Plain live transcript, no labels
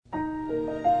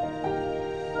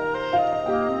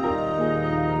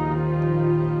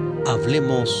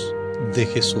Hablemos de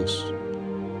Jesús.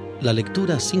 La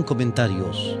lectura sin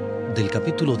comentarios del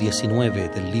capítulo 19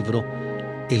 del libro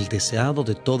El deseado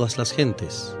de todas las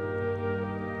gentes.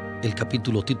 El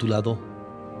capítulo titulado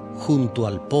Junto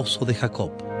al Pozo de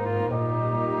Jacob.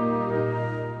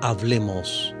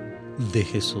 Hablemos de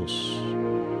Jesús.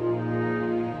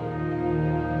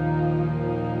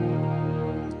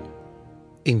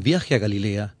 En viaje a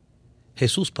Galilea,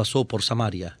 Jesús pasó por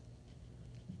Samaria.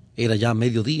 Era ya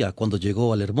mediodía cuando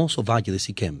llegó al hermoso valle de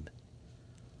Siquem.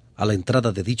 A la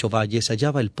entrada de dicho valle se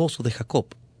hallaba el pozo de Jacob.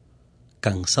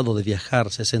 Cansado de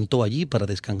viajar, se sentó allí para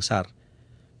descansar,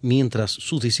 mientras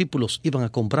sus discípulos iban a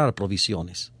comprar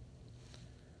provisiones.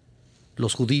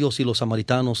 Los judíos y los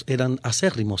samaritanos eran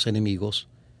acérrimos enemigos,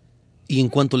 y en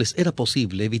cuanto les era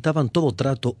posible evitaban todo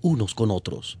trato unos con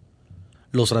otros.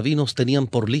 Los rabinos tenían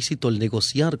por lícito el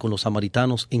negociar con los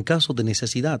samaritanos en caso de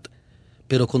necesidad,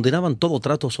 pero condenaban todo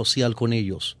trato social con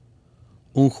ellos.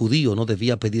 Un judío no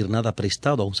debía pedir nada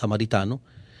prestado a un samaritano,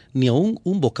 ni aun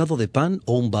un bocado de pan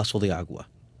o un vaso de agua.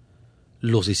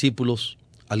 Los discípulos,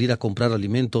 al ir a comprar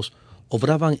alimentos,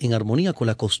 obraban en armonía con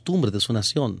la costumbre de su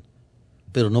nación,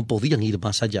 pero no podían ir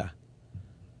más allá.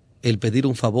 El pedir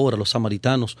un favor a los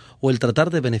samaritanos o el tratar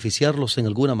de beneficiarlos en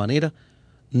alguna manera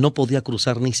no podía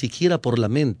cruzar ni siquiera por la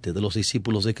mente de los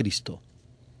discípulos de Cristo.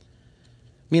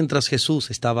 Mientras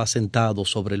Jesús estaba sentado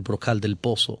sobre el brocal del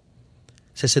pozo,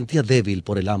 se sentía débil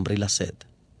por el hambre y la sed.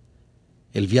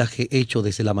 El viaje hecho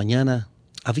desde la mañana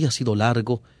había sido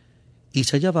largo y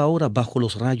se hallaba ahora bajo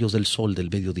los rayos del sol del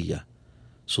mediodía.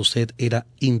 Su sed era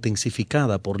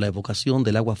intensificada por la evocación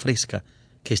del agua fresca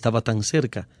que estaba tan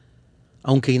cerca,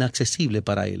 aunque inaccesible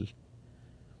para él,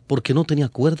 porque no tenía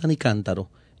cuerda ni cántaro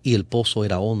y el pozo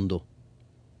era hondo.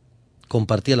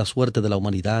 Compartía la suerte de la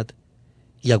humanidad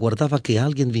y aguardaba que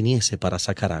alguien viniese para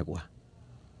sacar agua.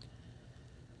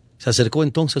 Se acercó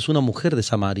entonces una mujer de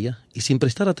Samaria y, sin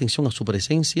prestar atención a su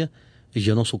presencia,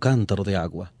 llenó su cántaro de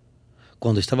agua.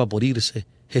 Cuando estaba por irse,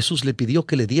 Jesús le pidió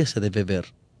que le diese de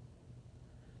beber.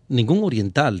 Ningún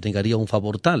oriental negaría un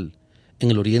favor tal.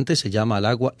 En el oriente se llama al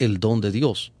agua el don de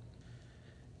Dios.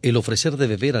 El ofrecer de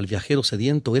beber al viajero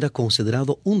sediento era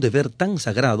considerado un deber tan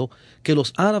sagrado que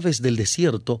los árabes del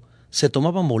desierto se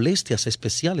tomaban molestias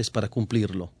especiales para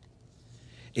cumplirlo.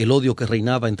 El odio que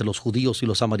reinaba entre los judíos y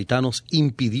los samaritanos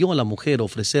impidió a la mujer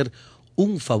ofrecer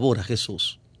un favor a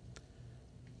Jesús.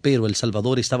 Pero el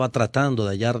Salvador estaba tratando de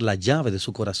hallar la llave de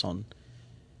su corazón.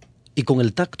 Y con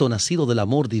el tacto nacido del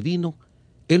amor divino,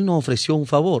 Él no ofreció un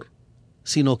favor,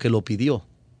 sino que lo pidió.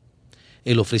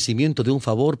 El ofrecimiento de un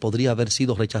favor podría haber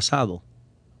sido rechazado,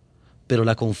 pero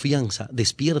la confianza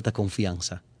despierta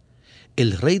confianza.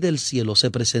 El Rey del Cielo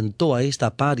se presentó a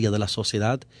esta paria de la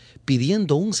sociedad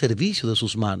pidiendo un servicio de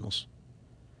sus manos.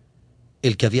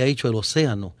 El que había hecho el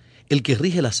océano, el que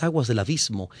rige las aguas del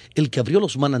abismo, el que abrió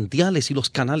los manantiales y los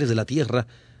canales de la tierra,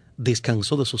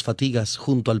 descansó de sus fatigas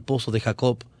junto al pozo de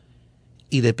Jacob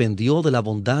y dependió de la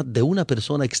bondad de una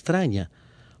persona extraña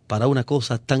para una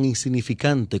cosa tan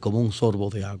insignificante como un sorbo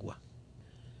de agua.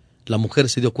 La mujer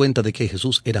se dio cuenta de que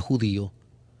Jesús era judío.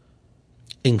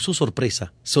 En su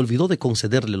sorpresa, se olvidó de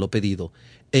concederle lo pedido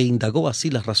e indagó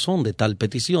así la razón de tal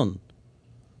petición.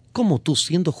 ¿Cómo tú,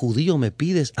 siendo judío, me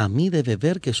pides a mí de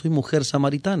beber que soy mujer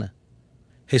samaritana?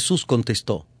 Jesús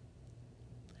contestó: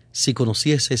 si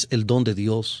conocieses el don de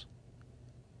Dios,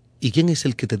 ¿y quién es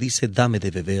el que te dice dame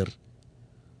de beber?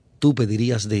 Tú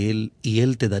pedirías de él y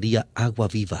él te daría agua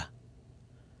viva.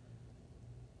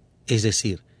 Es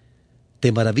decir,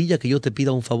 ¿te maravilla que yo te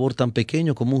pida un favor tan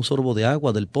pequeño como un sorbo de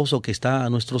agua del pozo que está a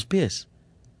nuestros pies?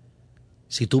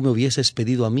 Si tú me hubieses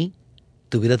pedido a mí,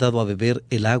 te hubiera dado a beber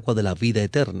el agua de la vida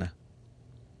eterna.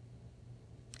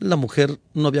 La mujer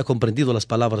no había comprendido las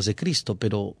palabras de Cristo,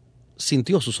 pero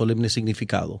sintió su solemne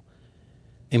significado.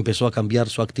 Empezó a cambiar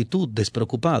su actitud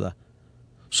despreocupada.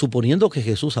 Suponiendo que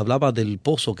Jesús hablaba del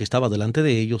pozo que estaba delante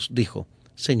de ellos, dijo: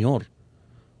 Señor,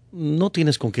 no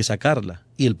tienes con qué sacarla,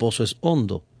 y el pozo es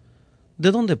hondo.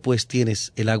 ¿De dónde, pues,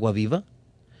 tienes el agua viva?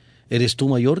 ¿Eres tú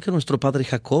mayor que nuestro padre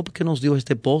Jacob, que nos dio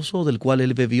este pozo del cual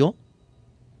él bebió?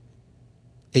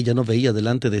 Ella no veía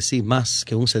delante de sí más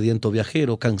que un sediento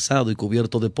viajero, cansado y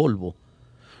cubierto de polvo.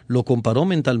 Lo comparó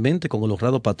mentalmente con el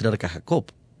honrado patriarca Jacob.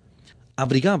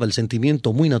 Abrigaba el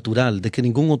sentimiento muy natural de que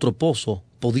ningún otro pozo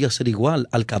podía ser igual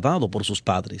al cavado por sus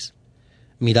padres.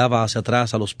 Miraba hacia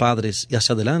atrás a los padres y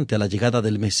hacia adelante a la llegada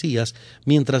del Mesías,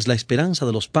 mientras la esperanza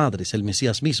de los padres, el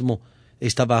Mesías mismo,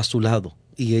 estaba a su lado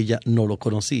y ella no lo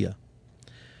conocía.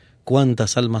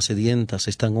 ¿Cuántas almas sedientas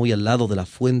están hoy al lado de la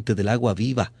fuente del agua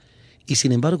viva y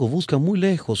sin embargo buscan muy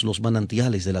lejos los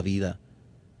manantiales de la vida?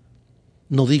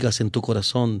 No digas en tu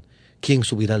corazón: ¿quién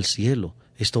subirá al cielo?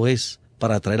 esto es,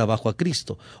 para traer abajo a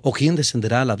Cristo? ¿O quién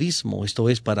descenderá al abismo, esto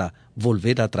es, para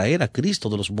volver a traer a Cristo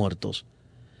de los muertos?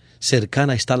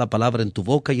 Cercana está la palabra en tu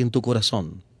boca y en tu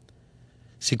corazón.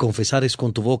 Si confesares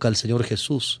con tu boca al Señor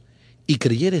Jesús y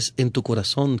creyeres en tu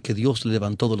corazón que Dios le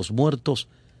levantó de los muertos,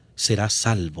 serás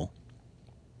salvo.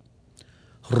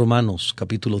 Romanos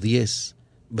capítulo 10,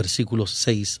 versículos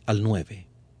 6 al 9.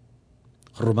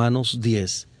 Romanos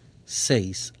 10,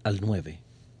 6 al 9.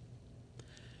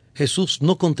 Jesús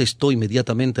no contestó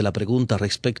inmediatamente la pregunta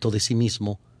respecto de sí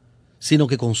mismo, sino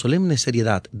que con solemne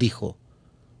seriedad dijo: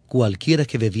 cualquiera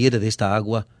que bebiere de esta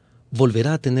agua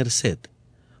volverá a tener sed,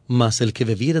 mas el que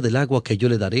bebiere del agua que yo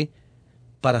le daré,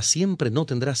 para siempre no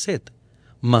tendrá sed,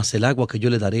 mas el agua que yo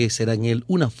le daré será en él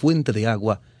una fuente de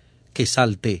agua que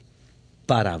salte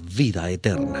para vida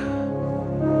eterna.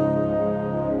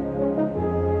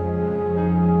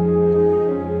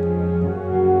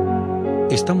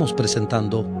 Estamos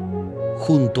presentando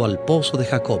Junto al Pozo de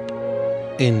Jacob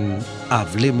en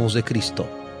Hablemos de Cristo,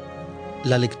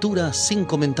 la lectura sin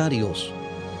comentarios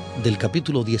del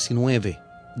capítulo 19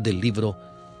 del libro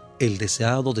El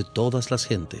deseado de todas las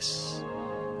gentes.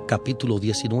 Capítulo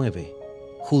 19,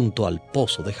 Junto al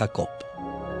Pozo de Jacob.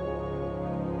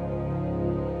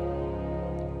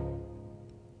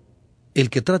 El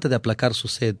que trate de aplacar su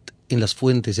sed en las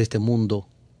fuentes de este mundo,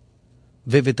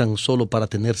 bebe tan solo para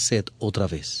tener sed otra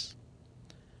vez.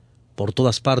 Por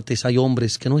todas partes hay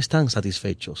hombres que no están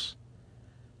satisfechos.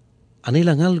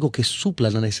 Anhelan algo que supla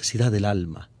la necesidad del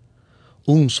alma.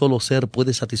 Un solo ser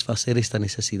puede satisfacer esta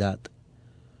necesidad.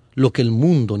 Lo que el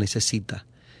mundo necesita,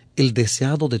 el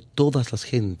deseado de todas las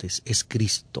gentes, es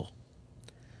Cristo.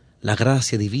 La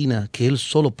gracia divina que Él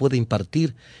solo puede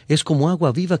impartir es como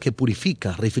agua viva que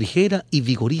purifica, refrigera y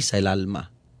vigoriza el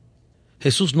alma.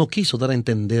 Jesús no quiso dar a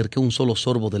entender que un solo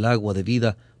sorbo del agua de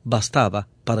vida bastaba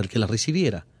para el que la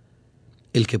recibiera.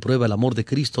 El que prueba el amor de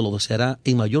Cristo lo deseará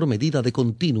en mayor medida de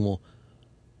continuo,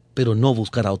 pero no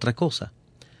buscará otra cosa.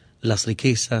 Las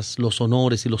riquezas, los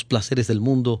honores y los placeres del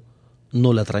mundo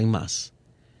no le atraen más.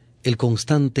 El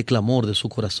constante clamor de su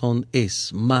corazón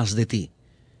es más de ti.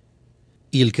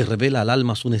 Y el que revela al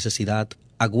alma su necesidad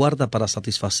aguarda para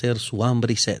satisfacer su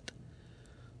hambre y sed.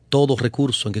 Todo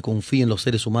recurso en que confíen los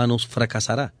seres humanos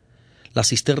fracasará. Las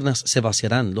cisternas se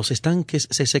vaciarán, los estanques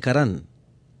se secarán.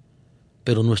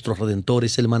 Pero nuestro Redentor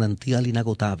es el manantial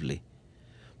inagotable.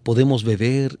 Podemos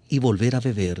beber y volver a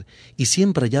beber, y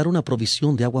siempre hallar una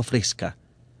provisión de agua fresca.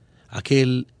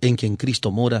 Aquel en quien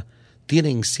Cristo mora tiene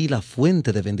en sí la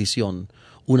fuente de bendición,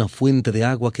 una fuente de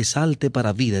agua que salte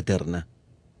para vida eterna.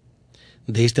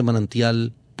 De este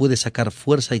manantial puede sacar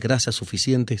fuerza y gracia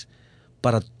suficientes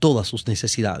para todas sus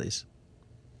necesidades.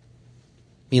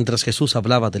 Mientras Jesús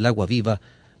hablaba del agua viva,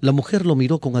 la mujer lo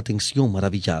miró con atención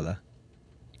maravillada.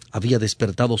 Había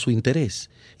despertado su interés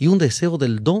y un deseo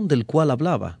del don del cual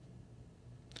hablaba.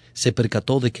 Se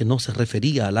percató de que no se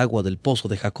refería al agua del pozo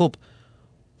de Jacob,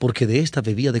 porque de ésta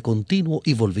bebía de continuo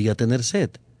y volvía a tener sed.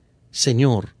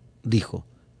 Señor, dijo,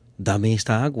 dame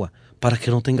esta agua para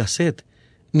que no tenga sed,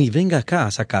 ni venga acá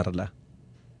a sacarla.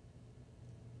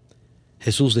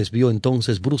 Jesús desvió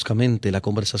entonces bruscamente la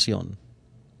conversación.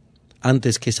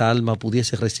 Antes que esa alma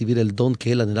pudiese recibir el don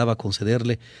que él anhelaba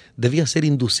concederle, debía ser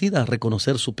inducida a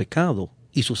reconocer su pecado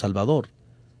y su Salvador.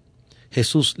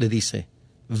 Jesús le dice: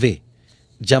 ve,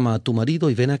 llama a tu marido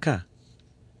y ven acá.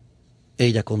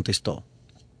 Ella contestó: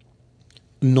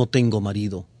 no tengo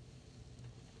marido.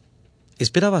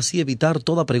 Esperaba así evitar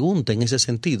toda pregunta en ese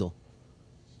sentido,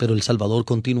 pero el Salvador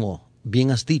continuó: bien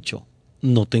has dicho,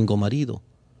 no tengo marido,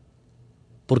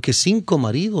 porque 5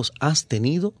 maridos has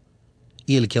tenido,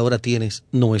 y el que ahora tienes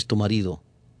no es tu marido.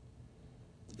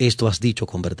 Esto has dicho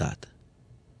con verdad.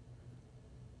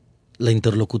 La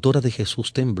interlocutora de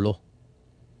Jesús tembló.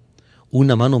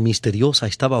 Una mano misteriosa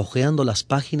estaba hojeando las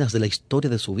páginas de la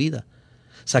historia de su vida,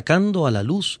 sacando a la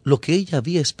luz lo que ella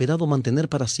había esperado mantener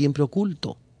para siempre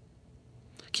oculto.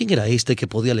 ¿Quién era este que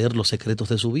podía leer los secretos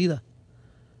de su vida?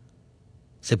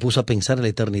 Se puso a pensar en la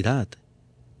eternidad,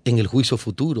 en el juicio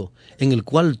futuro, en el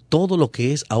cual todo lo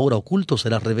que es ahora oculto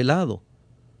será revelado.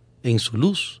 En su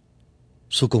luz,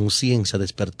 su conciencia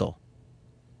despertó.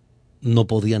 No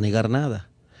podía negar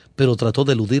nada, pero trató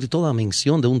de eludir toda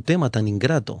mención de un tema tan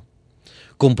ingrato.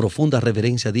 Con profunda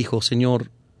reverencia dijo: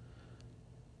 Señor,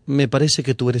 me parece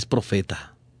que tú eres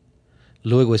profeta.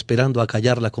 Luego, esperando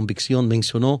acallar la convicción,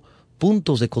 mencionó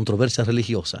puntos de controversia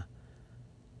religiosa.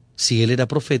 Si él era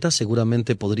profeta,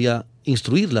 seguramente podría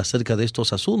instruirla acerca de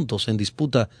estos asuntos en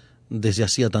disputa desde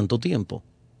hacía tanto tiempo.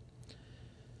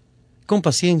 Con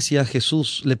paciencia,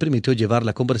 Jesús le permitió llevar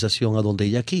la conversación a donde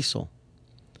ella quiso.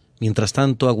 Mientras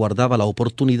tanto, aguardaba la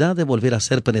oportunidad de volver a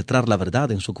hacer penetrar la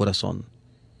verdad en su corazón.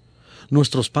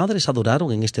 «Nuestros padres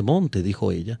adoraron en este monte»,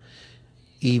 dijo ella,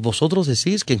 «y vosotros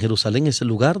decís que en Jerusalén es el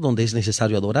lugar donde es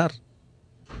necesario adorar».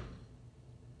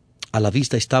 A la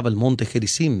vista estaba el monte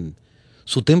Gerizim.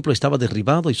 Su templo estaba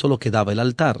derribado y solo quedaba el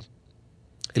altar.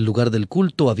 El lugar del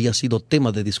culto había sido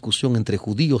tema de discusión entre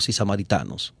judíos y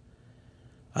samaritanos.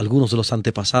 Algunos de los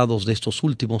antepasados de estos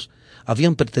últimos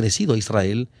habían pertenecido a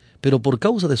Israel, pero por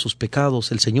causa de sus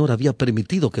pecados el Señor había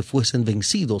permitido que fuesen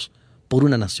vencidos por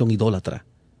una nación idólatra.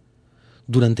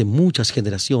 Durante muchas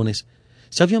generaciones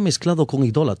se había mezclado con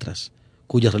idólatras,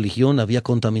 cuya religión había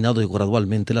contaminado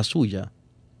gradualmente la suya.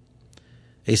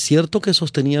 Es cierto que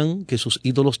sostenían que sus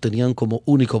ídolos tenían como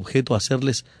único objeto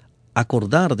hacerles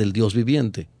acordar del Dios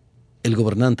viviente, el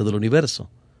gobernante del universo.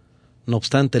 No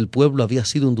obstante, el pueblo había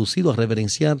sido inducido a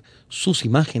reverenciar sus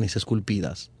imágenes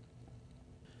esculpidas.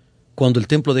 Cuando el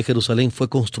templo de Jerusalén fue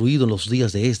construido en los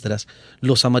días de Esdras,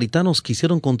 los samaritanos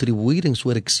quisieron contribuir en su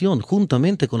erección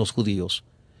juntamente con los judíos.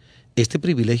 Este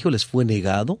privilegio les fue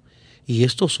negado y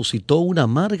esto suscitó una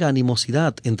amarga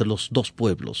animosidad entre los dos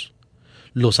pueblos.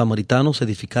 Los samaritanos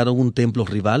edificaron un templo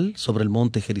rival sobre el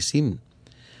monte Gerizim.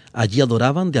 Allí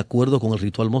adoraban de acuerdo con el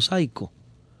ritual mosaico,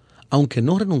 aunque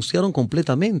no renunciaron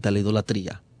completamente a la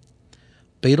idolatría.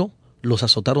 Pero los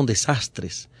azotaron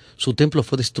desastres, su templo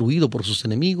fue destruido por sus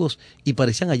enemigos y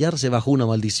parecían hallarse bajo una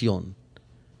maldición,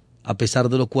 a pesar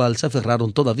de lo cual se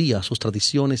aferraron todavía a sus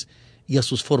tradiciones y a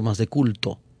sus formas de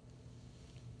culto.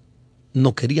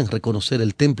 No querían reconocer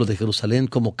el templo de Jerusalén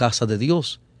como casa de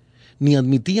Dios, ni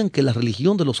admitían que la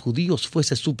religión de los judíos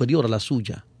fuese superior a la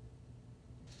suya.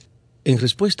 En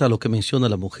respuesta a lo que menciona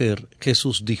la mujer,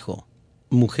 Jesús dijo: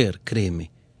 «Mujer,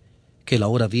 créeme, que la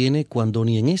hora viene cuando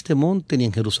ni en este monte ni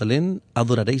en Jerusalén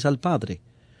adoraréis al Padre.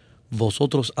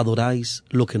 Vosotros adoráis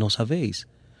lo que no sabéis.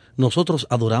 Nosotros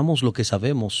adoramos lo que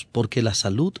sabemos, porque la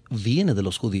salud viene de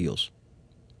los judíos».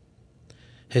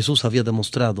 Jesús había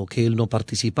demostrado que él no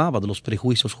participaba de los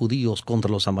prejuicios judíos contra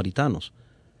los samaritanos.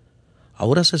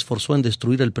 Ahora se esforzó en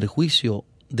destruir el prejuicio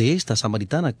de esta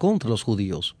samaritana contra los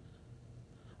judíos,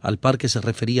 al par que se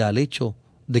refería al hecho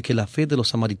de que la fe de los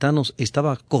samaritanos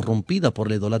estaba corrompida por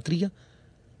la idolatría.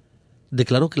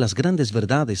 Declaró que las grandes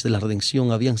verdades de la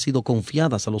redención habían sido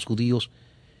confiadas a los judíos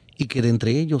y que de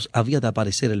entre ellos había de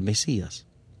aparecer el Mesías.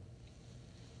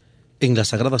 En las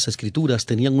Sagradas Escrituras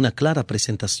tenían una clara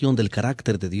presentación del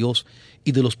carácter de Dios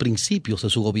y de los principios de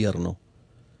su gobierno.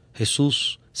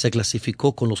 Jesús se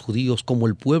clasificó con los judíos como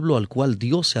el pueblo al cual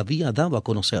Dios se había dado a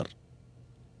conocer.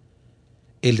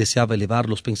 Él deseaba elevar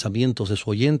los pensamientos de su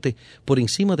oyente por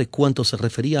encima de cuanto se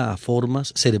refería a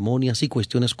formas, ceremonias y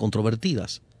cuestiones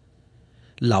controvertidas.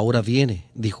 La hora viene,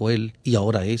 dijo él, y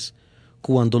ahora es,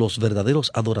 cuando los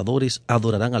verdaderos adoradores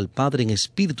adorarán al Padre en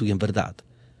espíritu y en verdad,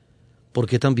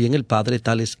 porque también el Padre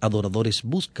tales adoradores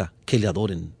busca que le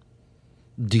adoren.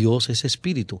 Dios es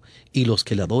espíritu, y los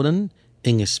que le adoran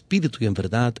en espíritu y en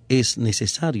verdad es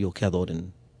necesario que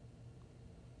adoren.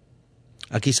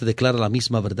 Aquí se declara la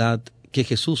misma verdad que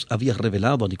Jesús había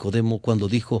revelado a Nicodemo cuando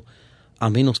dijo: «A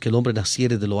menos que el hombre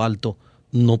naciere de lo alto,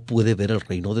 no puede ver el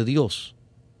reino de Dios».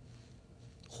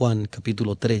 Juan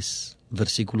capítulo 3,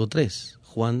 versículo 3.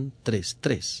 Juan 3,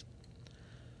 3.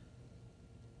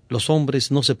 Los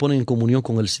hombres no se ponen en comunión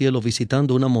con el cielo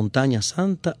visitando una montaña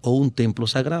santa o un templo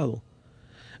sagrado.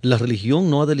 La religión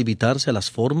no ha de limitarse a las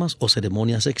formas o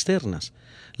ceremonias externas.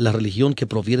 La religión que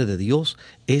proviene de Dios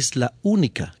es la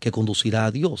única que conducirá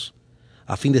a Dios.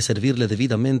 A fin de servirle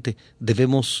debidamente,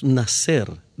 debemos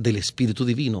nacer del Espíritu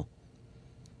Divino.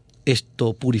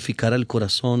 Esto purificará el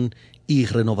corazón y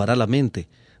renovará la mente,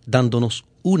 dándonos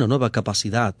una nueva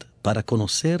capacidad para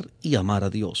conocer y amar a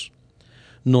Dios.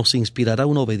 Nos inspirará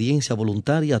una obediencia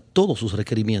voluntaria a todos sus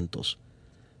requerimientos.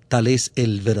 Tal es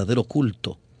el verdadero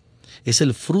culto. Es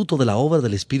el fruto de la obra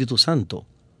del Espíritu Santo.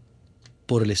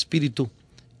 Por el Espíritu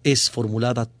es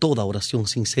formulada toda oración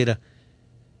sincera,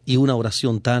 y una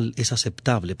oración tal es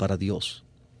aceptable para Dios.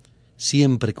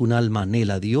 Siempre que un alma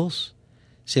anhela a Dios,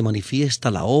 se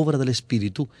manifiesta la obra del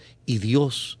Espíritu y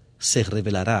Dios se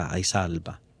revelará a esa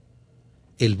alma.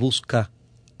 Él busca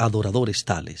adoradores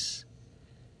tales.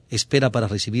 Espera para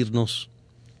recibirnos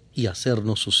y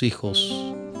hacernos sus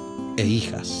hijos e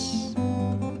hijas.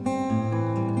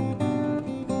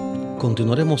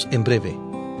 Continuaremos en breve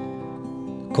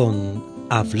con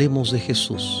Hablemos de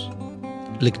Jesús.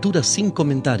 Lectura sin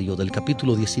comentario del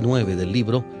capítulo 19 del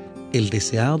libro El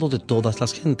deseado de todas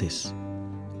las gentes.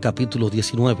 Capítulo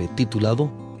 19,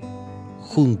 titulado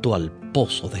Junto al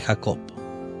Pozo de Jacob.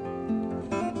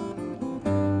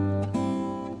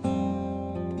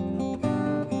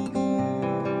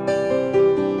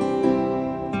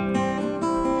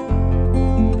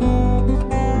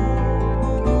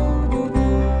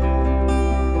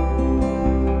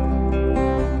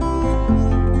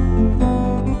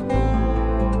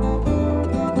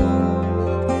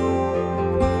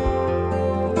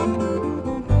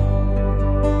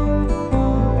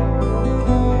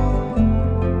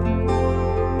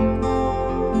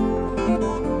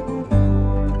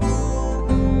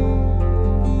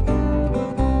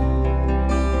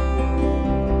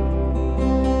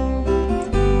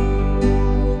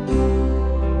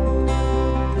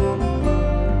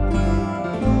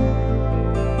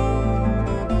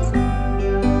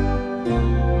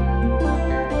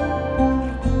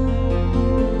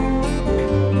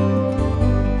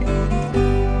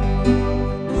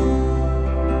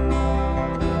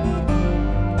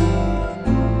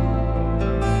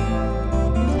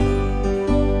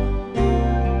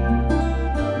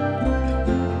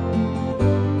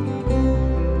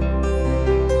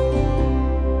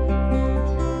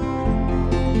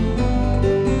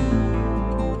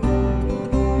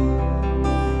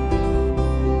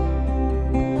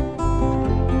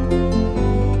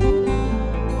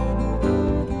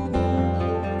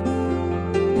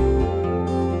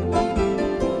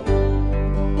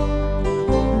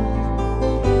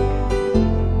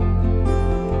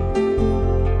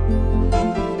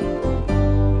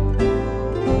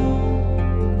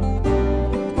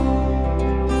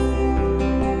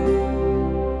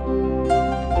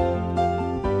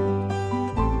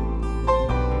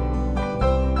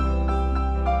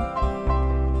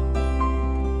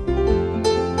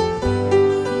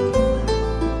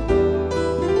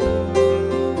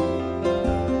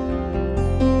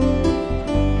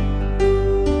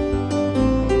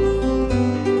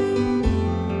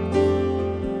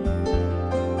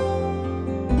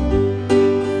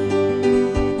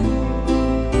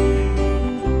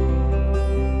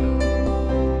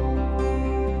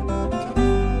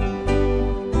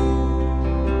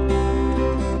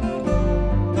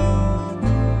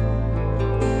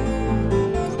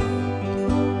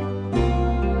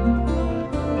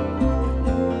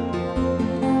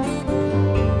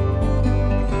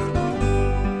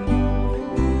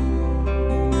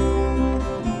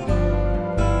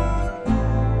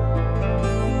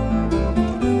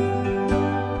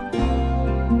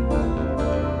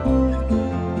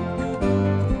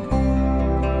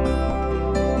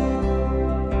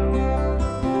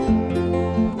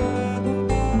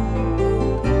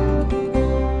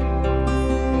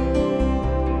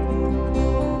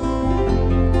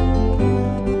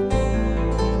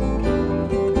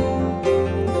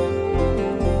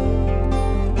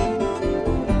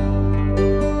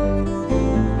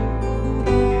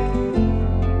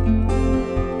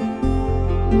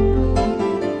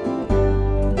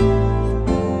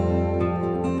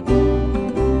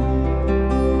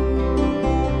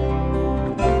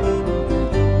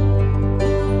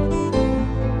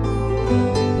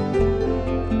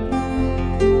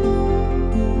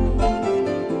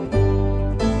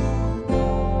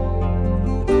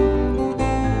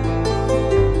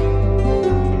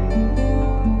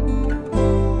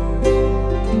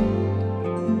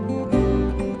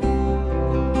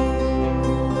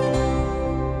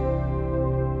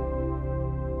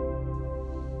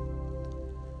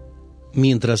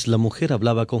 Mientras la mujer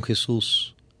hablaba con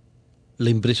Jesús,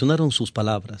 le impresionaron sus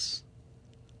palabras.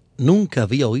 Nunca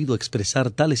había oído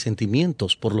expresar tales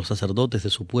sentimientos por los sacerdotes de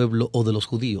su pueblo o de los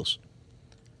judíos.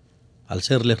 Al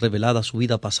serle revelada su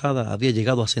vida pasada, había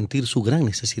llegado a sentir su gran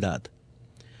necesidad.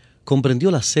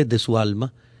 Comprendió la sed de su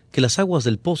alma, que las aguas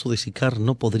del pozo de Sicar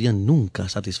no podrían nunca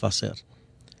satisfacer.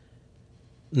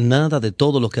 Nada de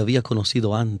todo lo que había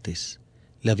conocido antes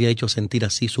le había hecho sentir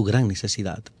así su gran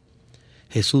necesidad.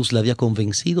 Jesús le había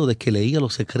convencido de que leía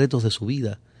los secretos de su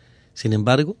vida. Sin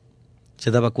embargo, se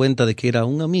daba cuenta de que era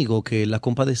un amigo que la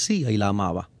compadecía y la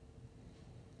amaba.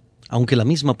 Aunque la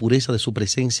misma pureza de su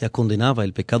presencia condenaba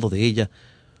el pecado de ella,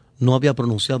 no había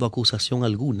pronunciado acusación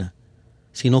alguna,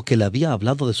 sino que le había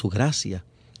hablado de su gracia,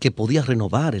 que podía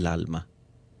renovar el alma.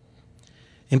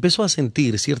 Empezó a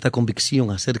sentir cierta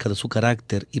convicción acerca de su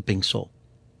carácter y pensó,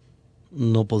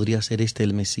 ¿no podría ser este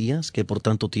el Mesías que por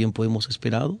tanto tiempo hemos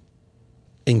esperado?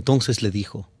 Entonces le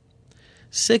dijo,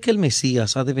 sé que el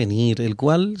Mesías ha de venir, el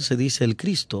cual se dice el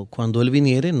Cristo. Cuando Él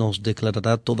viniere nos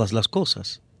declarará todas las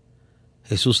cosas.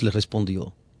 Jesús le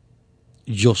respondió,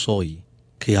 yo soy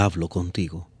que hablo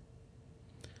contigo.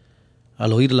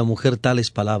 Al oír la mujer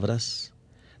tales palabras,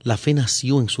 la fe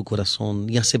nació en su corazón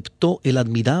y aceptó el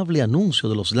admirable anuncio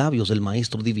de los labios del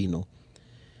Maestro Divino.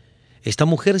 Esta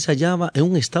mujer se hallaba en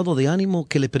un estado de ánimo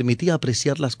que le permitía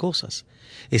apreciar las cosas.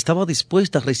 Estaba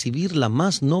dispuesta a recibir la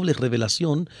más noble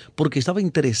revelación porque estaba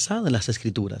interesada en las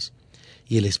Escrituras,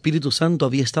 y el Espíritu Santo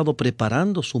había estado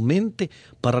preparando su mente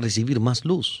para recibir más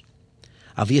luz.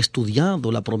 Había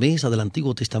estudiado la promesa del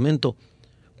Antiguo Testamento: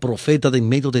 profeta de en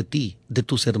medio de ti, de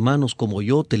tus hermanos como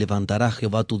yo, te levantará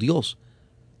Jehová tu Dios.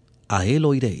 A él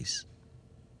oiréis.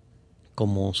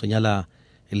 Como señala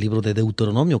el libro de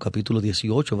Deuteronomio, capítulo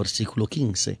 18, versículo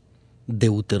 15.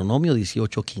 Deuteronomio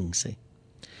 18, 15.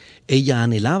 Ella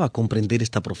anhelaba comprender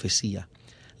esta profecía.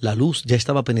 La luz ya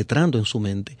estaba penetrando en su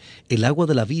mente. El agua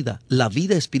de la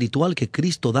vida espiritual que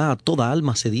Cristo da a toda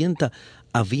alma sedienta,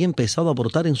 había empezado a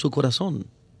brotar en su corazón.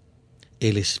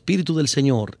 El Espíritu del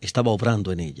Señor estaba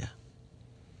obrando en ella.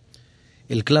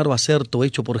 El claro acerto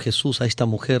hecho por Jesús a esta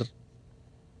mujer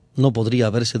no podría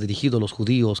haberse dirigido a los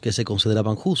judíos que se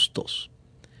consideraban justos.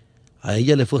 A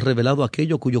ella le fue revelado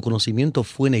aquello cuyo conocimiento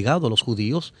fue negado a los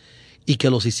judíos y que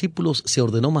a los discípulos se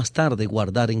ordenó más tarde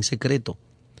guardar en secreto.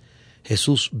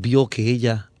 Jesús vio que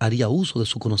ella haría uso de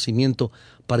su conocimiento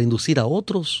para inducir a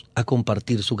otros a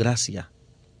compartir su gracia.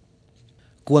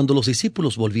 Cuando los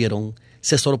discípulos volvieron,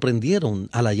 se sorprendieron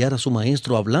al hallar a su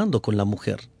maestro hablando con la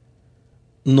mujer.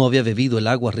 No había bebido el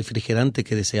agua refrigerante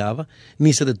que deseaba,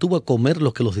 ni se detuvo a comer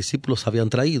lo que los discípulos habían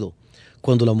traído.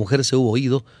 Cuando la mujer se hubo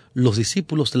ido, los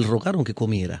discípulos le rogaron que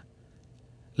comiera.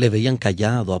 Le veían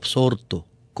callado, absorto,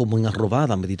 como en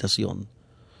arrobada meditación.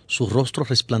 Su rostro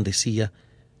resplandecía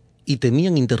y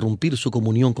temían interrumpir su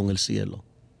comunión con el cielo.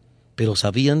 Pero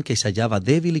sabían que se hallaba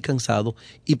débil y cansado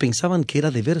y pensaban que era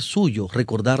deber suyo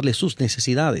recordarle sus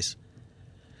necesidades.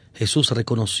 Jesús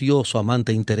reconoció su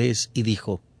amante interés y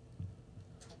dijo: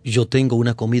 yo tengo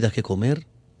una comida que comer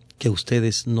que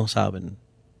ustedes no saben.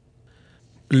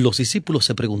 Los discípulos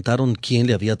se preguntaron quién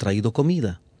le había traído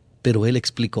comida, pero él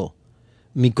explicó: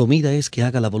 mi comida es que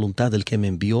haga la voluntad del que me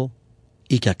envió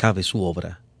y que acabe su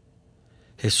obra.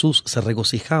 Jesús se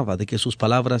regocijaba de que sus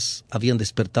palabras habían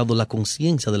despertado la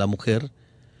conciencia de la mujer,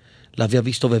 la había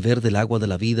visto beber del agua de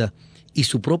la vida y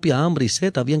su propia hambre y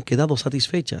sed habían quedado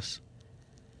satisfechas.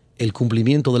 El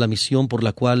cumplimiento de la misión por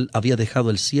la cual había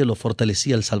dejado el cielo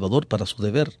fortalecía al Salvador para su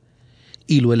deber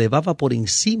y lo elevaba por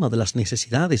encima de las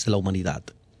necesidades de la humanidad.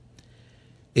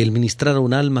 El ministrar a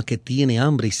un alma que tiene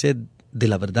hambre y sed de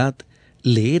la verdad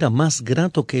le era más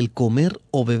grato que el comer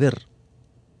o beber.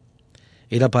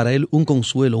 Era para él un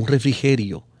consuelo, un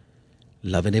refrigerio.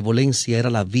 La benevolencia era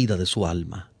la vida de su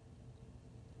alma.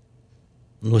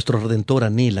 Nuestro Redentor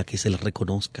anhela que se le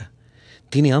reconozca.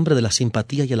 Tiene hambre de la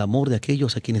simpatía y el amor de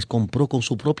aquellos a quienes compró con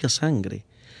su propia sangre.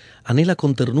 Anhela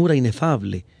con ternura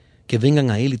inefable que vengan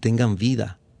a él y tengan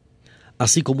vida.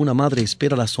 Así como una madre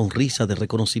espera la sonrisa de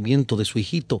reconocimiento de su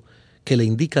hijito, que le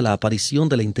indica la aparición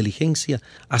de la inteligencia,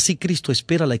 así Cristo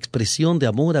espera la expresión de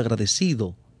amor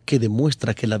agradecido que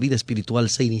demuestra que la vida espiritual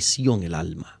se inició en el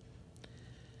alma.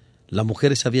 La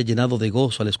mujer se había llenado de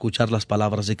gozo al escuchar las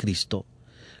palabras de Cristo.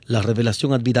 La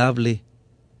revelación admirable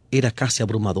era casi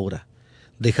abrumadora.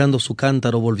 Dejando su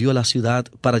cántaro, volvió a la ciudad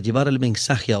para llevar el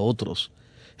mensaje a otros.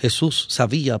 Jesús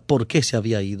sabía por qué se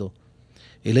había ido.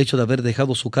 El hecho de haber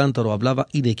dejado su cántaro hablaba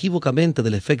inequívocamente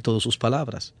del efecto de sus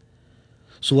palabras.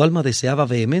 Su alma deseaba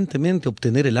vehementemente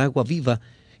obtener el agua viva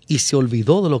y se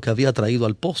olvidó de lo que había traído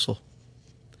al pozo.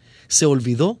 Se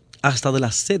olvidó hasta de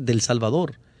la sed del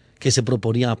Salvador, que se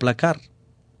proponía aplacar.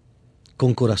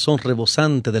 con corazón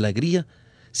rebosante de alegría,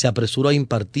 se apresuró a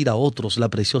impartir a otros la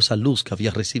preciosa luz que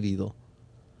había recibido.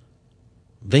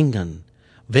 Vengan,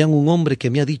 vean un hombre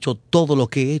que me ha dicho todo lo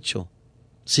que he hecho.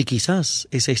 Si quizás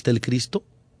es este el Cristo.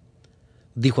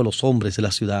 Dijo a los hombres de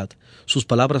la ciudad. Sus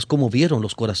palabras conmovieron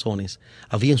los corazones.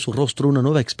 Había en su rostro una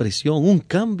nueva expresión, un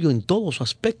cambio en todo su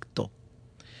aspecto.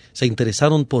 Se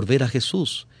interesaron por ver a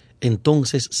Jesús.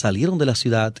 Entonces salieron de la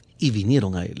ciudad y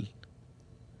vinieron a él.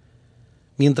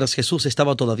 Mientras Jesús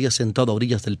estaba todavía sentado a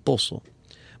orillas del pozo,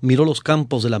 miró los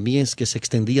campos de la mies que se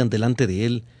extendían delante de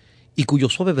él y cuyo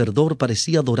suave verdor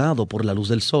parecía dorado por la luz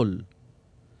del sol.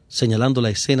 Señalando la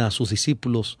escena a sus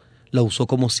discípulos, la usó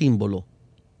como símbolo.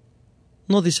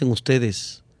 ¿No dicen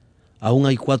ustedes, aún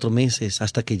hay 4 meses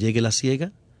hasta que llegue la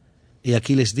siega? Y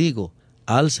aquí les digo,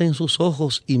 alcen sus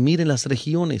ojos y miren las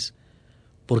regiones,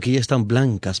 porque ya están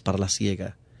blancas para la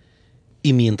siega.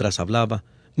 Y mientras hablaba,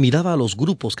 miraba a los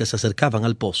grupos que se acercaban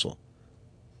al pozo.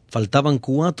 Faltaban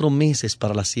 4 meses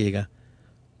para la siega,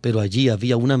 pero allí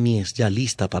había una mies ya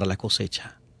lista para la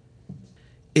cosecha.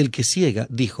 El que siega,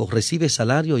 dijo, recibe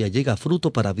salario y allega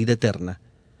fruto para vida eterna,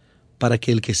 para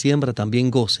que el que siembra también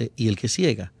goce y el que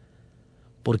siega.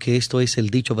 Porque esto es el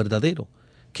dicho verdadero,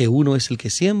 que uno es el que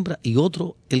siembra y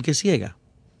otro el que siega.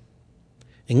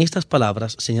 En estas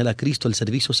palabras señala Cristo el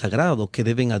servicio sagrado que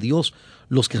deben a Dios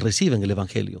los que reciben el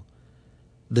Evangelio.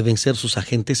 Deben ser sus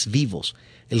agentes vivos.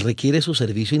 Él requiere su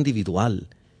servicio individual.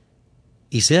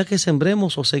 Y sea que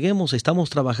sembremos o seguemos, estamos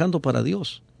trabajando para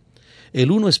Dios.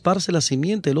 El uno esparce la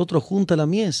simiente, el otro junta la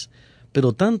mies,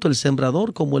 pero tanto el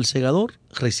sembrador como el segador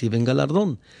reciben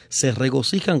galardón. Se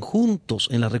regocijan juntos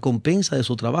en la recompensa de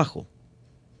su trabajo.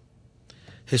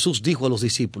 Jesús dijo a los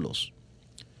discípulos: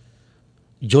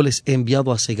 Yo les he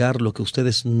enviado a segar lo que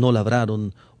ustedes no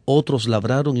labraron, otros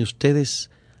labraron y ustedes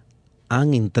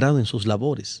han entrado en sus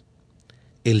labores.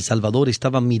 El Salvador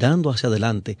estaba mirando hacia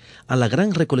adelante a la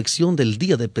gran recolección del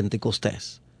día de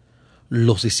Pentecostés.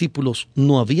 Los discípulos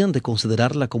no habían de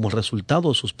considerarla como el resultado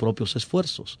de sus propios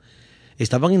esfuerzos.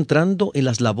 Estaban entrando en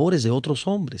las labores de otros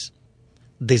hombres.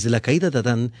 Desde la caída de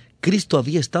Adán, Cristo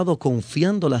había estado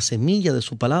confiando la semilla de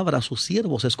su palabra a sus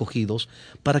siervos escogidos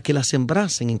para que la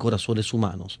sembrasen en corazones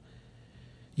humanos.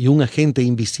 Y un agente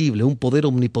invisible, un poder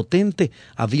omnipotente,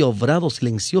 había obrado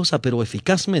silenciosa pero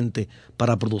eficazmente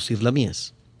para producir la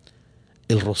mies.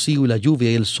 El rocío y la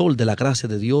lluvia y el sol de la gracia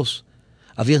de Dios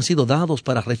habían sido dados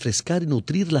para refrescar y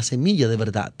nutrir la semilla de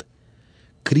verdad.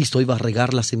 Cristo iba a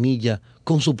regar la semilla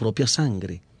con su propia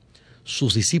sangre.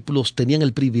 Sus discípulos tenían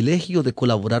el privilegio de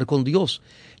colaborar con Dios.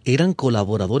 Eran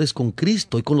colaboradores con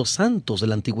Cristo y con los santos de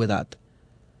la antigüedad.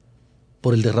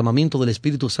 Por el derramamiento del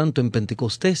Espíritu Santo en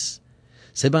Pentecostés,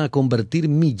 se van a convertir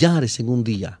millares en un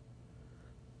día.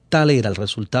 Tal era el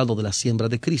resultado de la siembra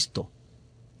de Cristo,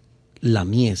 la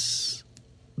mies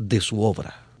de su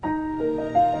obra.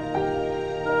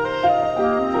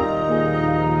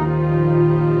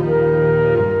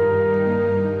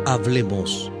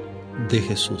 Hablemos de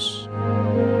Jesús.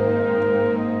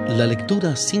 La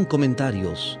lectura sin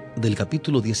comentarios del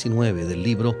capítulo 19 del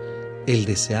libro El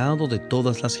deseado de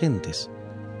todas las gentes,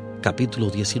 capítulo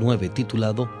 19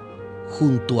 titulado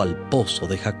Junto al Pozo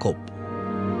de Jacob.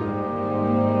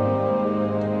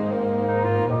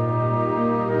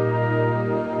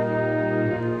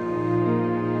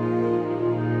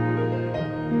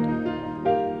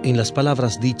 En las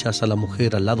palabras dichas a la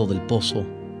mujer al lado del pozo,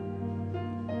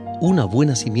 una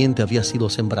buena simiente había sido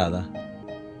sembrada.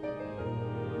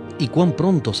 Y cuán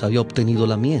pronto se había obtenido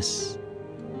la mies.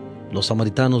 Los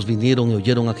samaritanos vinieron y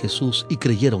oyeron a Jesús y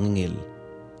creyeron en él.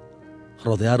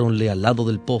 Rodeáronle al lado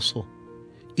del pozo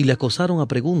y le acosaron a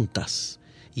preguntas,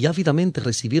 y ávidamente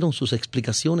recibieron sus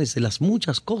explicaciones de las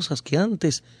muchas cosas que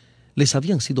antes les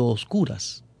habían sido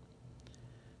oscuras.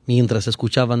 Mientras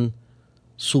escuchaban,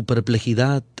 su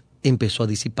perplejidad empezó a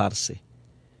disiparse.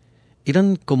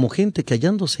 Eran como gente que,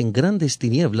 hallándose en grandes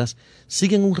tinieblas,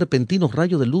 siguen un repentino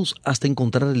rayo de luz hasta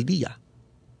encontrar el día.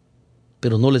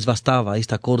 Pero no les bastaba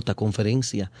esta corta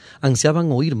conferencia,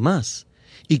 ansiaban oír más,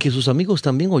 y que sus amigos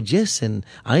también oyesen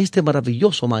a este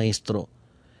maravilloso maestro.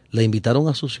 Le invitaron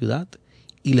a su ciudad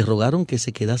y le rogaron que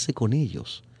se quedase con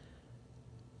ellos.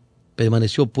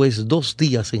 Permaneció pues 2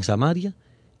 días en Samaria,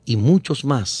 y muchos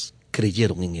más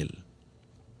creyeron en él.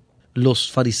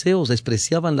 Los fariseos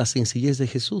despreciaban la sencillez de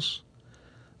Jesús,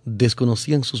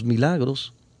 desconocían sus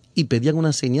milagros y pedían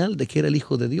una señal de que era el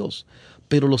Hijo de Dios.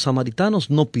 Pero los samaritanos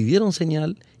no pidieron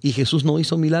señal y Jesús no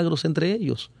hizo milagros entre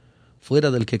ellos, fuera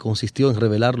del que consistió en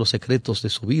revelar los secretos de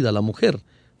su vida a la mujer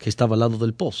que estaba al lado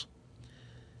del pozo.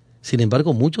 Sin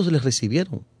embargo, muchos les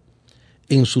recibieron.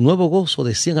 En su nuevo gozo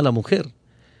decían a la mujer: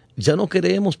 Ya no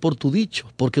creemos por tu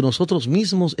dicho, porque nosotros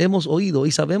mismos hemos oído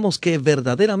y sabemos que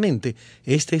verdaderamente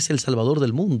este es el Salvador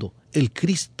del mundo, el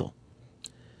Cristo.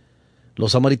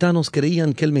 Los samaritanos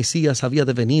creían que el Mesías había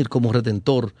de venir como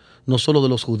Redentor, no solo de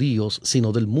los judíos,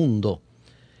 sino del mundo.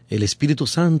 El Espíritu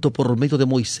Santo, por medio de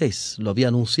Moisés, lo había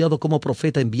anunciado como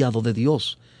profeta enviado de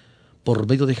Dios. Por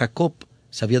medio de Jacob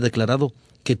se había declarado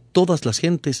que todas las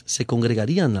gentes se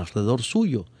congregarían alrededor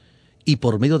suyo, y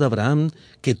por medio de Abraham,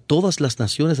 que todas las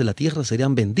naciones de la tierra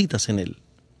serían benditas en él.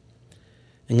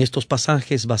 En estos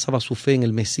pasajes basaba su fe en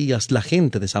el Mesías la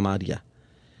gente de Samaria.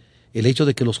 El hecho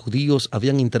de que los judíos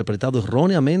habían interpretado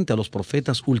erróneamente a los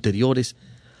profetas ulteriores,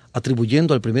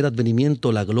 atribuyendo al primer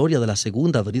advenimiento la gloria de la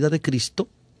segunda venida de Cristo,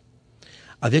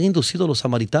 habían inducido a los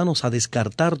samaritanos a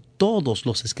descartar todos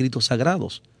los escritos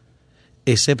sagrados,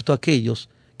 excepto aquellos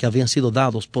que habían sido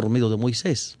dados por medio de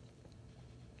Moisés.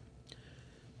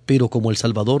 Pero como el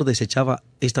Salvador desechaba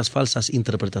estas falsas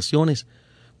interpretaciones,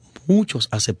 muchos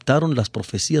aceptaron las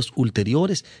profecías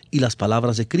ulteriores y las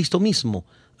palabras de Cristo mismo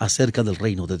acerca del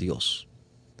reino de Dios.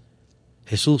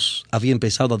 Jesús había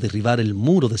empezado a derribar el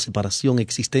muro de separación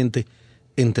existente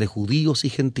entre judíos y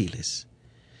gentiles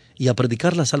y a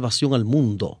predicar la salvación al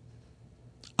mundo.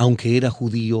 Aunque era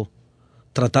judío,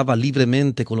 trataba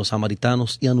libremente con los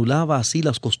samaritanos y anulaba así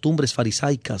las costumbres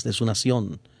farisaicas de su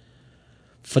nación.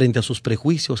 Frente a sus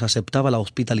prejuicios aceptaba la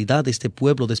hospitalidad de este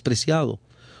pueblo despreciado,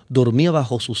 dormía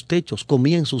bajo sus techos,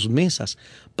 comía en sus mesas,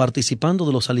 participando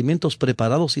de los alimentos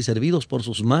preparados y servidos por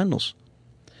sus manos.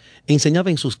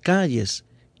 Enseñaba en sus calles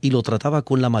y lo trataba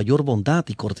con la mayor bondad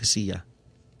y cortesía.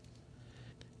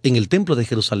 En el templo de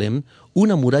Jerusalén,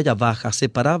 una muralla baja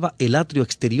separaba el atrio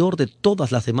exterior de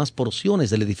todas las demás porciones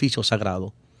del edificio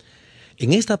sagrado.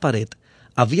 En esta pared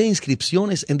había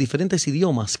inscripciones en diferentes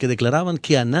idiomas que declaraban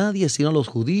que a nadie sino a los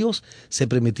judíos se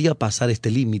permitía pasar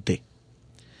este límite.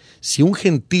 Si un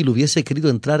gentil hubiese querido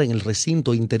entrar en el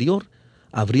recinto interior,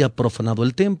 habría profanado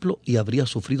el templo y habría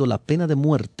sufrido la pena de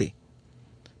muerte.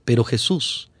 Pero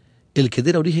Jesús, el que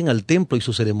diera origen al templo y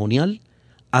su ceremonial,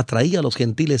 atraía a los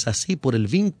gentiles así por el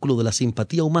vínculo de la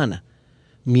simpatía humana,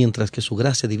 mientras que su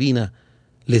gracia divina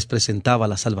les presentaba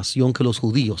la salvación que los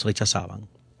judíos rechazaban.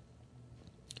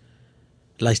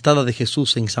 La estada de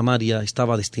Jesús en Samaria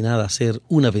estaba destinada a ser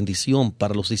una bendición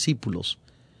para los discípulos,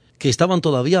 que estaban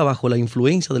todavía bajo la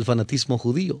influencia del fanatismo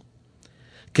judío.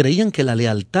 Creían que la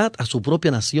lealtad a su propia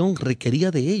nación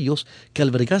requería de ellos que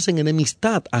albergasen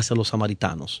enemistad hacia los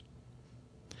samaritanos.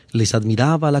 Les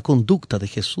admiraba la conducta de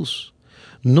Jesús.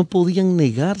 No podían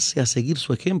negarse a seguir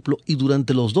su ejemplo y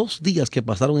durante los 2 días que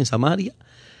pasaron en Samaria,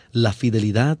 la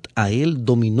fidelidad a él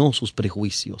dominó sus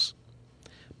prejuicios.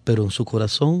 Pero en su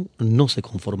corazón no se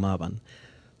conformaban.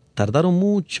 Tardaron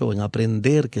mucho en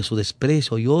aprender que su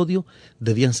desprecio y odio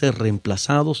debían ser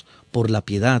reemplazados por la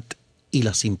piedad y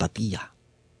la simpatía.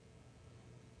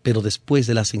 Pero después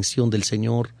de la ascensión del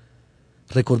Señor,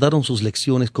 recordaron sus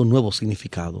lecciones con nuevo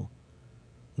significado.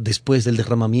 Después del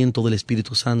derramamiento del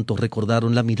Espíritu Santo,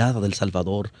 recordaron la mirada del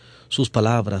Salvador, sus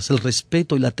palabras, el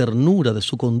respeto y la ternura de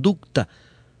su conducta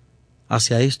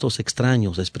hacia estos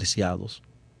extraños despreciados.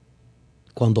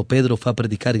 Cuando Pedro fue a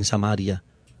predicar en Samaria,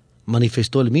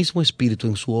 manifestó el mismo espíritu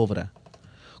en su obra.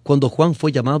 Cuando Juan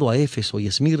fue llamado a Éfeso y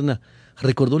Esmirna,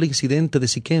 recordó el incidente de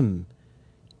Siquem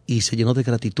y se llenó de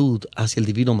gratitud hacia el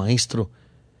divino Maestro,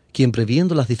 quien,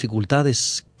 previendo las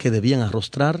dificultades que debían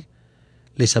arrostrar,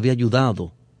 les había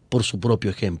ayudado por su propio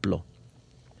ejemplo.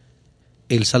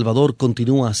 El Salvador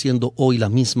continúa haciendo hoy la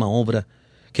misma obra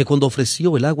que cuando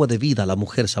ofreció el agua de vida a la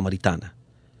mujer samaritana.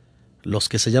 Los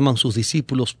que se llaman sus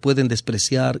discípulos pueden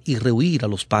despreciar y rehuir a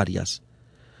los parias,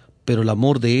 pero el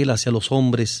amor de él hacia los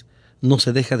hombres no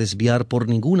se deja desviar por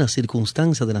ninguna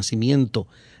circunstancia de nacimiento,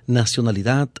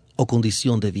 nacionalidad o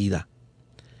condición de vida.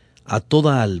 A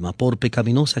toda alma, por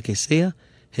pecaminosa que sea,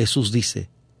 Jesús dice: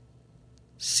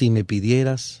 si me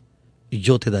pidieras,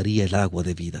 yo te daría el agua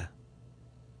de vida.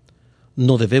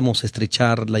 No debemos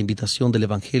estrechar la invitación del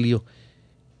Evangelio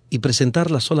y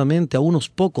presentarla solamente a unos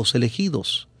pocos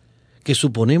elegidos, que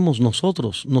suponemos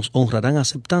nosotros nos honrarán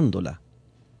aceptándola.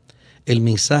 El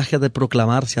mensaje ha de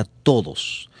proclamarse a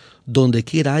todos. Donde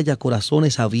quiera haya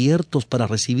corazones abiertos para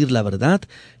recibir la verdad,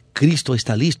 Cristo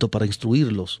está listo para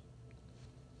instruirlos.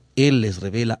 Él les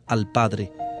revela al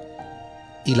Padre,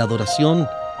 y la adoración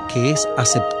que es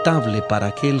aceptable para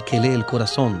aquel que lee el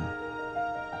corazón.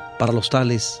 Para los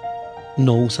tales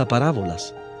no usa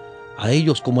parábolas. A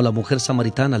ellos, como la mujer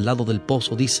samaritana al lado del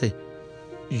pozo, dice: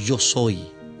 yo soy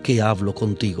que hablo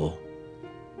contigo.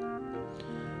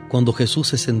 Cuando Jesús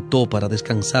se sentó para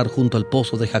descansar junto al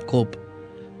pozo de Jacob,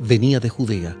 venía de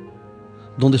Judea,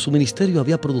 donde su ministerio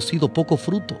había producido poco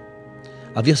fruto.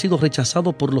 había sido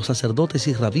rechazado por los sacerdotes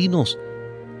y rabinos,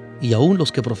 y aún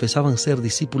los que profesaban ser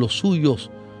discípulos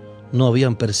suyos no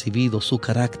habían percibido su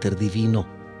carácter divino.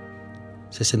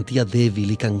 Se sentía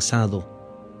débil y cansado,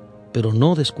 pero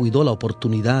no descuidó la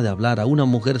oportunidad de hablar a una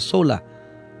mujer sola,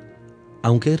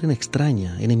 aunque era una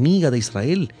extraña, enemiga de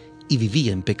Israel y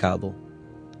vivía en pecado.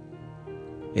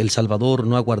 El Salvador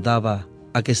no aguardaba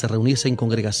a que se reuniesen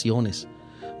congregaciones.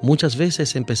 Muchas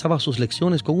veces empezaba sus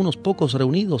lecciones con unos pocos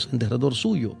reunidos en derredor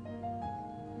suyo.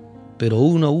 Pero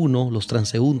uno a uno los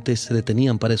transeúntes se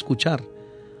detenían para escuchar,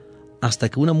 hasta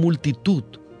que una multitud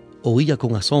oía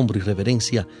con asombro y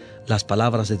reverencia las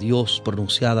palabras de Dios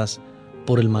pronunciadas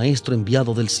por el Maestro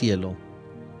enviado del cielo.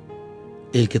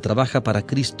 El que trabaja para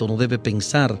Cristo no debe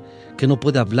pensar que no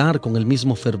puede hablar con el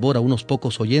mismo fervor a unos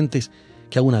pocos oyentes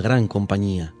que a una gran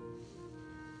compañía.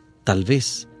 Tal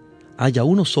vez haya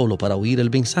uno solo para oír el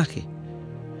mensaje,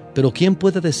 pero ¿quién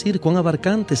puede decir cuán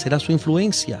abarcante será su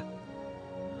influencia?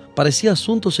 Parecía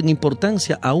asunto sin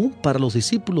importancia aún para los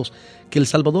discípulos que el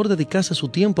Salvador dedicase su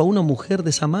tiempo a una mujer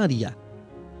de Samaria,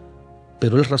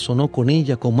 pero él razonó con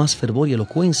ella con más fervor y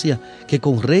elocuencia que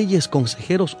con reyes,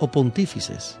 consejeros o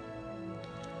pontífices.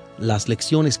 Las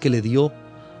lecciones que le dio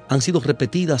han sido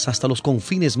repetidas hasta los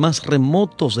confines más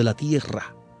remotos de la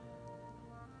tierra.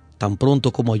 Tan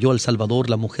pronto como halló al Salvador,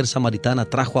 la mujer samaritana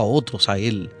trajo a otros a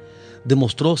él.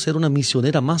 Demostró ser una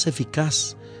misionera más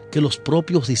eficaz que los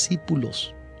propios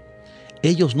discípulos.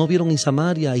 Ellos no vieron en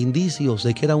Samaria indicios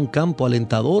de que era un campo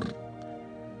alentador.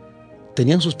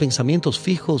 Tenían sus pensamientos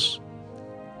fijos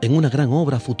en una gran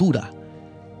obra futura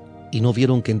y no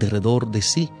vieron que en derredor de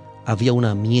sí había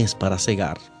una mies para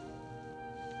cegar.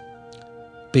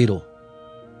 Pero,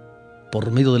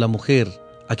 por medio de la mujer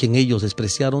a quien ellos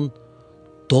despreciaron,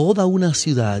 toda una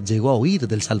ciudad llegó a oír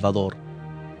del Salvador.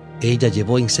 Ella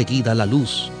llevó enseguida la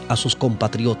luz a sus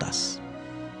compatriotas.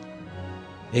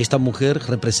 Esta mujer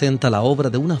representa la obra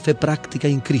de una fe práctica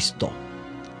en Cristo.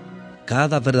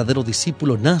 Cada verdadero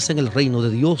discípulo nace en el reino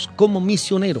de Dios como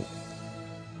misionero.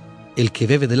 El que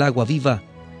bebe del agua viva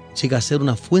llega a ser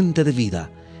una fuente de vida.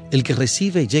 El que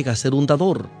recibe llega a ser un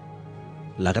dador.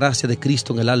 La gracia de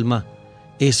Cristo en el alma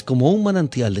es como un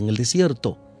manantial en el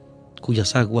desierto,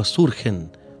 cuyas aguas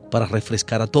surgen para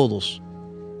refrescar a todos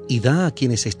y da a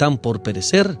quienes están por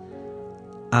perecer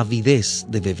avidez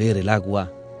de beber el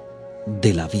agua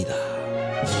de la vida.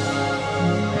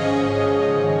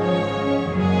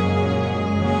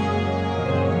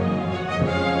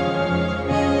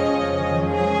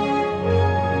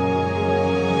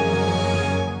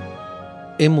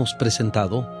 Hemos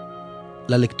presentado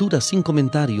la lectura sin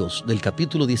comentarios del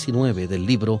capítulo 19 del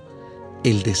libro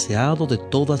El deseado de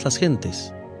todas las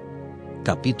gentes,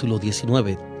 capítulo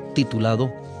 19, titulado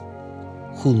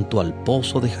Junto al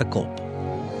Pozo de Jacob.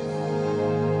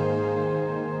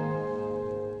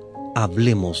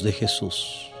 Hablemos de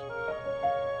Jesús.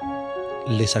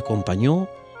 Les acompañó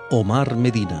Omar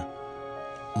Medina.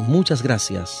 Muchas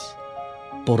gracias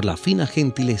por la fina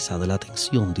gentileza de la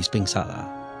atención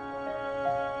dispensada.